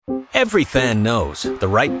Every fan knows the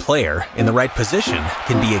right player in the right position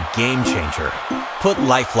can be a game changer. Put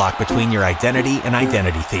LifeLock between your identity and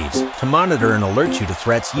identity thieves to monitor and alert you to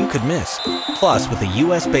threats you could miss. Plus, with a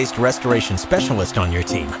US-based restoration specialist on your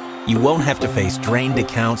team, you won't have to face drained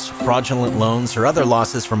accounts, fraudulent loans, or other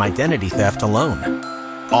losses from identity theft alone.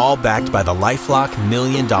 All backed by the LifeLock $1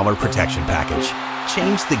 Million Protection Package.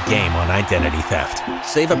 Change the game on identity theft.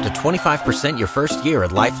 Save up to 25% your first year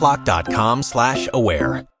at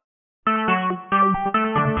LifeLock.com/aware.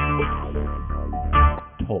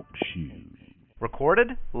 Talk shoes.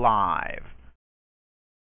 Recorded live.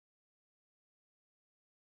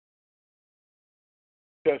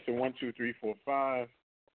 Testing 1 2 3 4 5.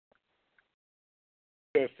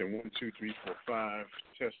 Testing 1 2 3 4 5.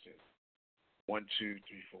 Testing 1 2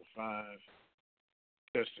 3 4 5.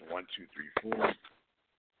 Testing 1 2 3 4.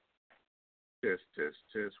 Test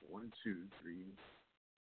 1 2 3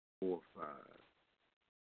 4 5.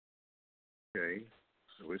 Okay,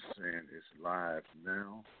 so it's saying it's live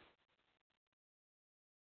now.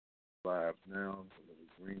 Live now. The little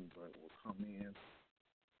green button will come in.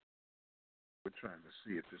 We're trying to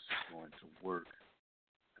see if this is going to work.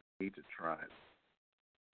 I need to try it.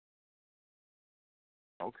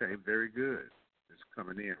 Okay, very good. It's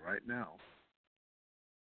coming in right now.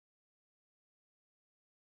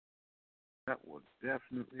 That will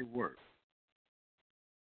definitely work.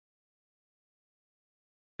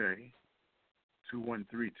 Okay.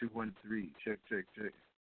 213, 213. Check, check, check.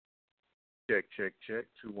 Check, check, check.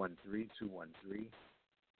 213, 213.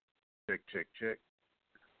 Check, check, check.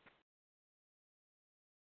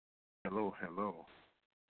 Hello, hello.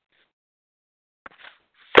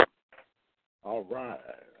 All right.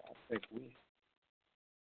 I think we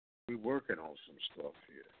working on some stuff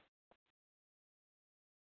here.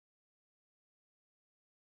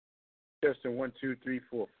 Testing 1 2 3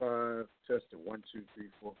 4 5. Testing 1 2 3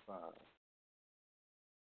 4 5.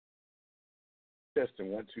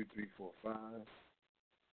 Testing 1 2 3 4 5.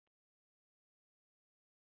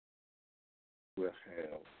 We'll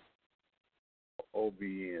have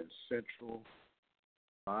OBN Central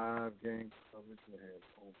live game coverage. We'll have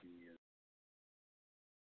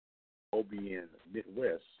OBN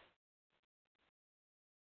Midwest.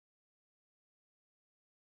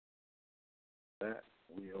 That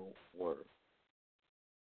will work.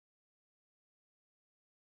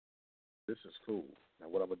 This is cool. Now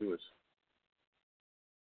what I'm going to do is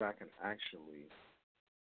I can actually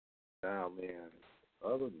dial in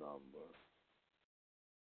other number.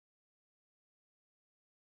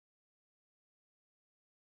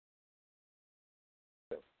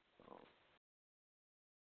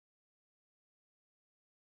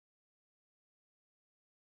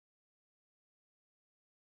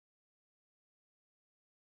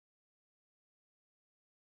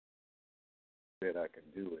 That I can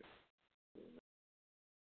do it.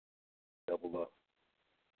 Double up.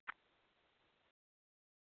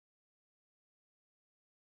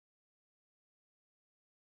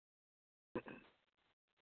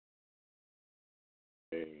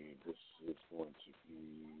 Okay, this is going to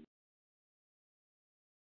be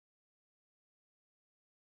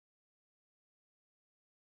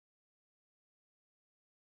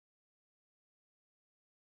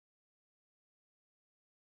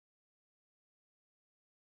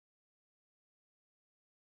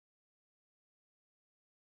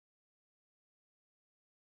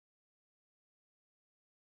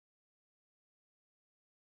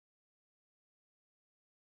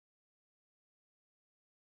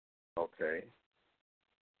okay.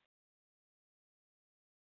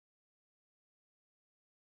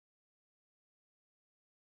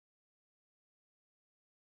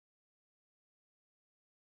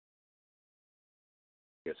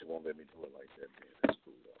 Guess it won't let me do it like that, man. That's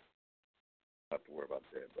cool though. Don't have to worry about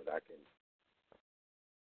that, but I can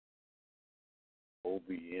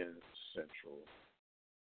OBN Central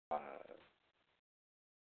Live.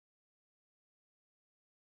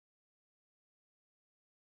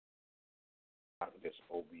 I can just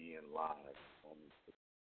OBN Live on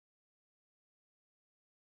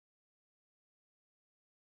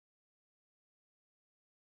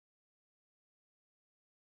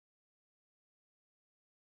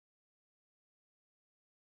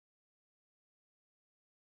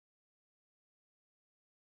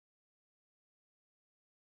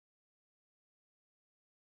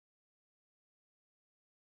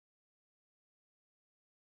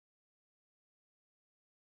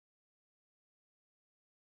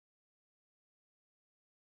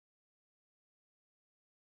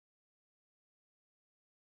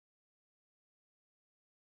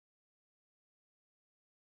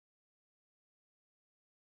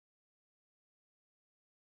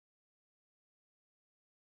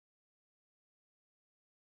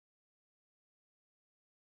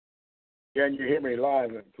Can you hear me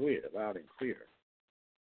live and clear, loud and clear?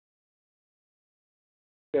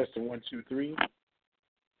 Testing 1, 2, 3.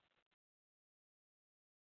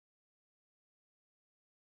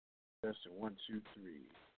 Testing 1, 2, 3.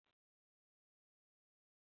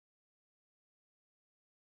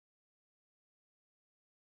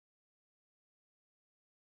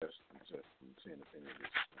 Testing, seeing if any of this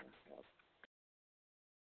is going to happen.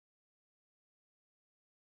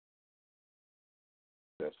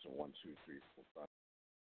 Testing 1, 2, 3, 4, 5.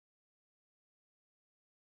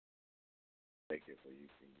 Take it where you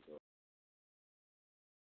can go.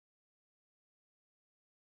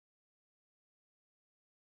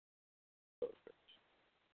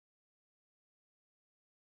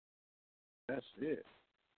 That's it.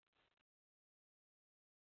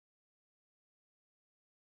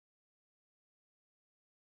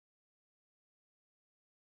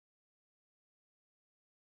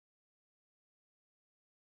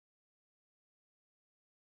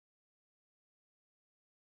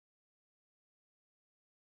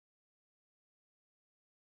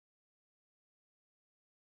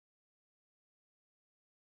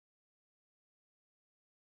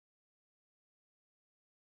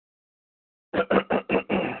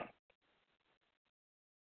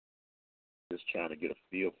 Just trying to get a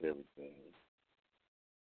feel for everything.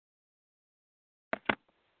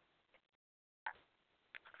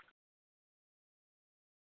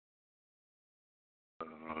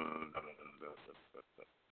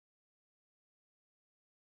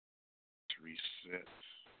 Reset.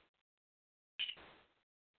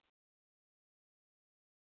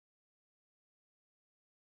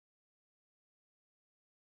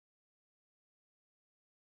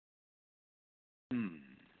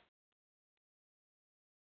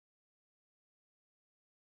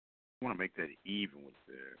 I want to make that even with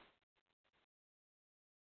there.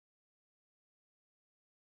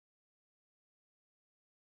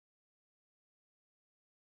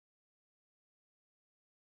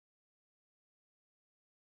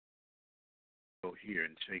 Go here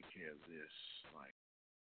and take care of this, like,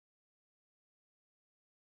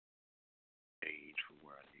 age for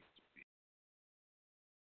where I need to be.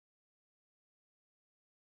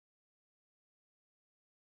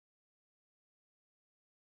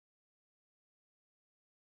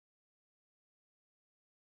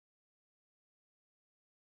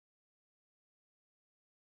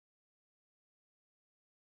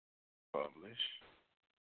 Publish.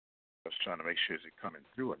 I was trying to make sure is it coming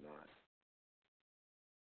through or not.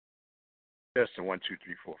 Testing 1, 2,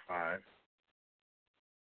 3, 4, 5.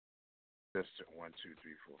 Testing 1, 2,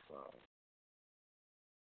 3, 4,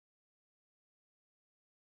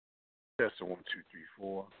 5. Testing 1, 2, 3,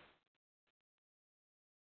 4.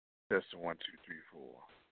 Testing 1, 2, 3, 4.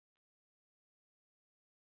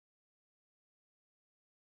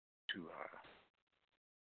 Too high.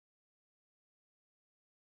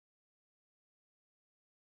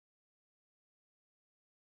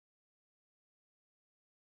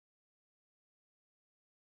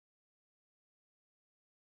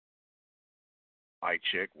 I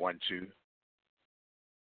check 1, 2.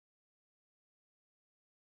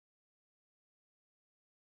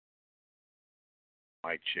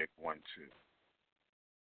 I check 1, 2.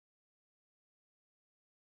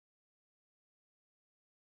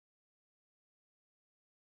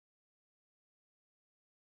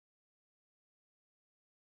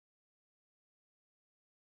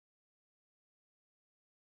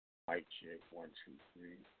 I check 1, 2, 3.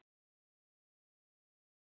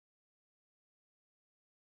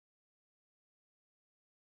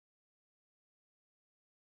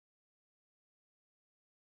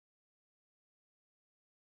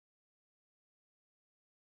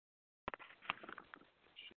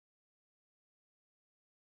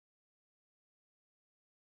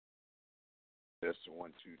 Testing 1,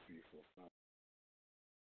 2, 3, 4, 5.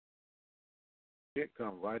 It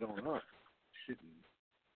come right on up. Shouldn't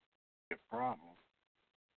be a problem.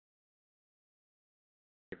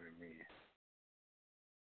 Giving me.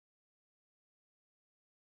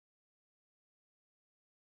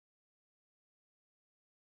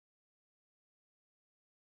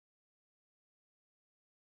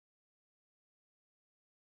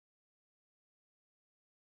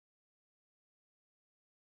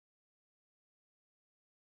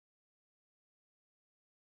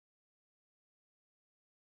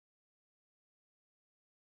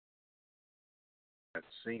 That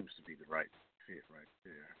seems to be the right fit right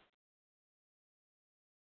there.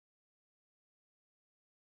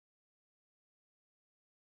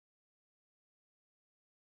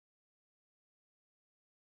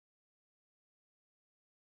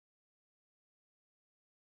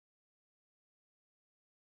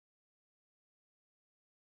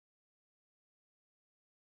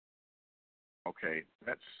 Okay,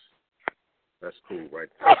 that's cool, right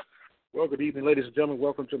there. Well, good evening, ladies and gentlemen.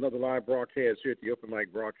 Welcome to another live broadcast here at the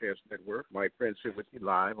OpenMic Broadcast Network. My friends here with you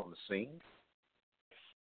live on the scene.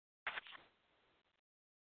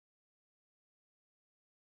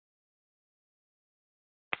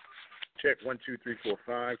 Check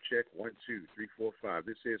 12345. Check 12345.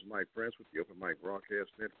 This is Mike Prince with the OpenMic Broadcast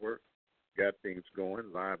Network. Got things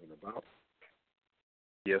going live and about.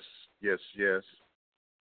 Yes, yes, yes.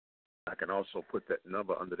 I can also put that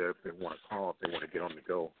number under there if they want to call, if they want to get on the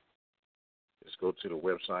go. Just go to the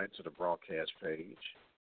website, to the broadcast page.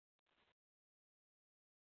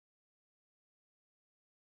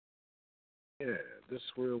 Yeah, this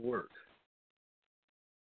will work.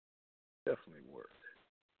 Definitely work.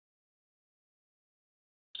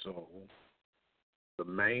 So the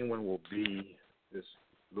main one will be this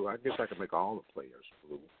blue. I guess I can make all the players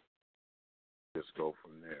blue. Just go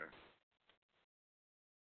from there.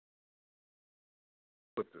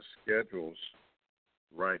 Put the schedules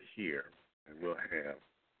right here, and we'll have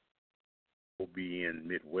OBN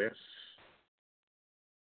Midwest.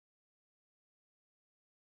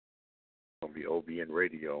 It'll be OBN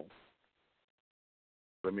Radio.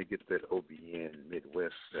 Let me get that OBN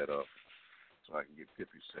Midwest set up so I can get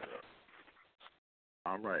Pippi set up.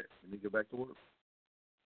 All right, let me get back to work.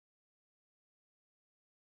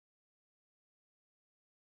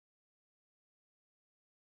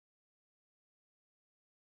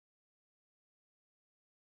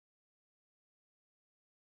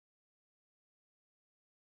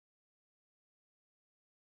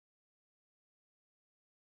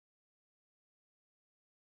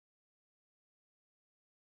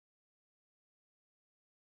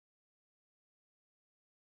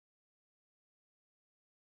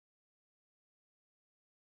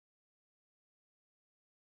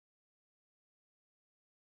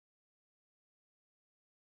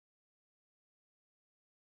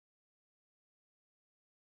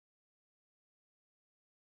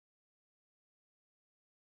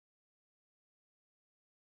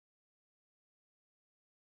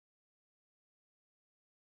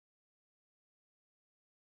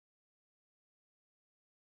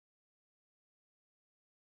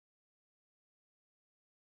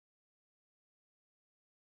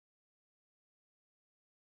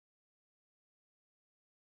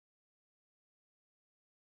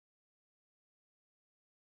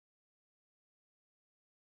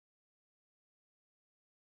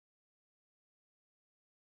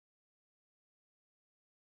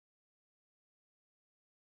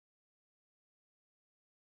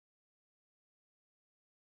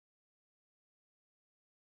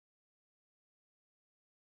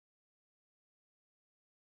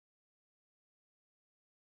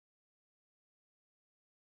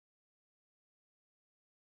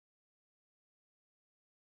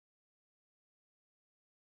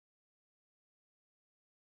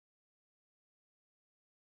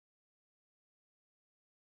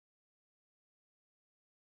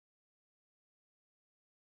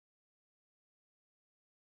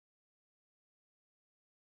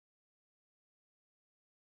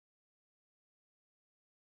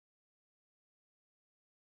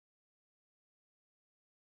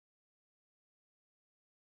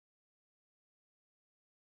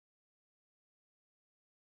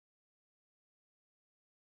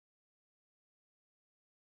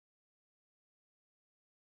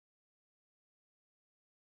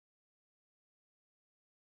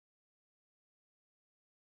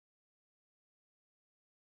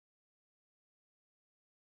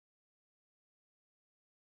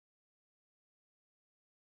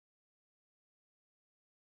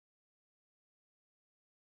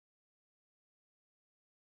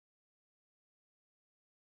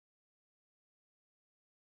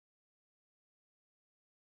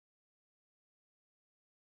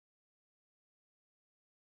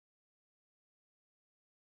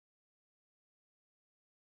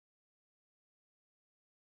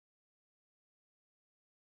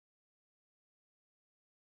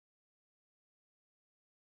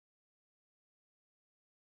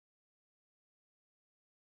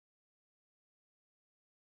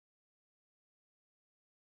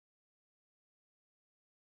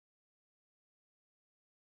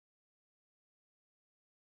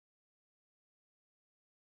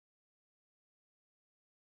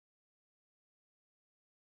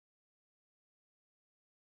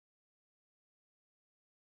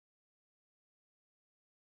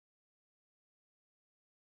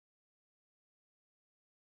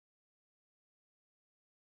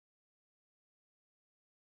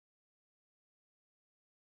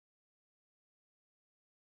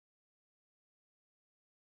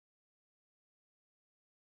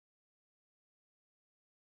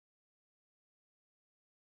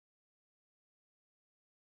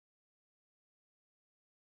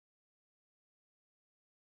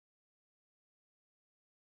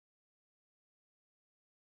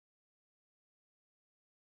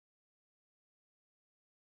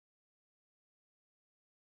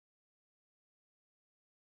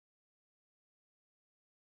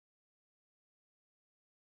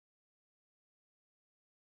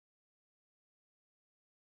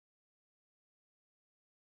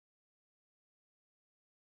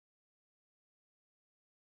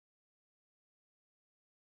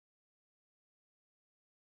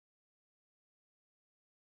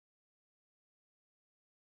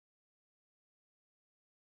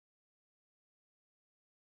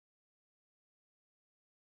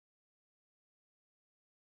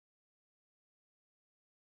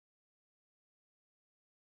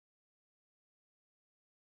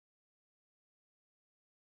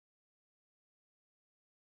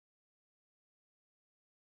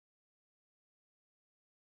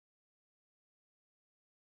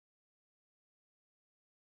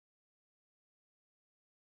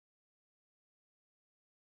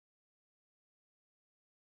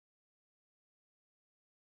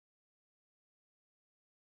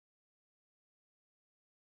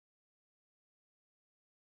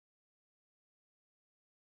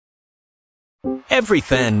 Every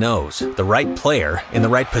fan knows the right player in the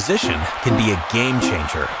right position can be a game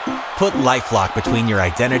changer. Put LifeLock between your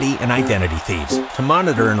identity and identity thieves to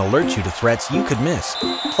monitor and alert you to threats you could miss.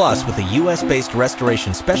 Plus, with a U.S.-based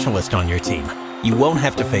restoration specialist on your team, you won't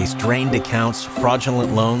have to face drained accounts,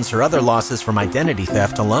 fraudulent loans, or other losses from identity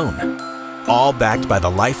theft alone. All backed by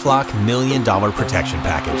the LifeLock $1 Million Protection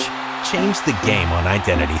Package. Change the game on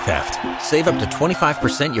identity theft. Save up to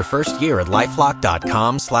 25% your first year at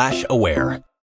LifeLock.com/aware.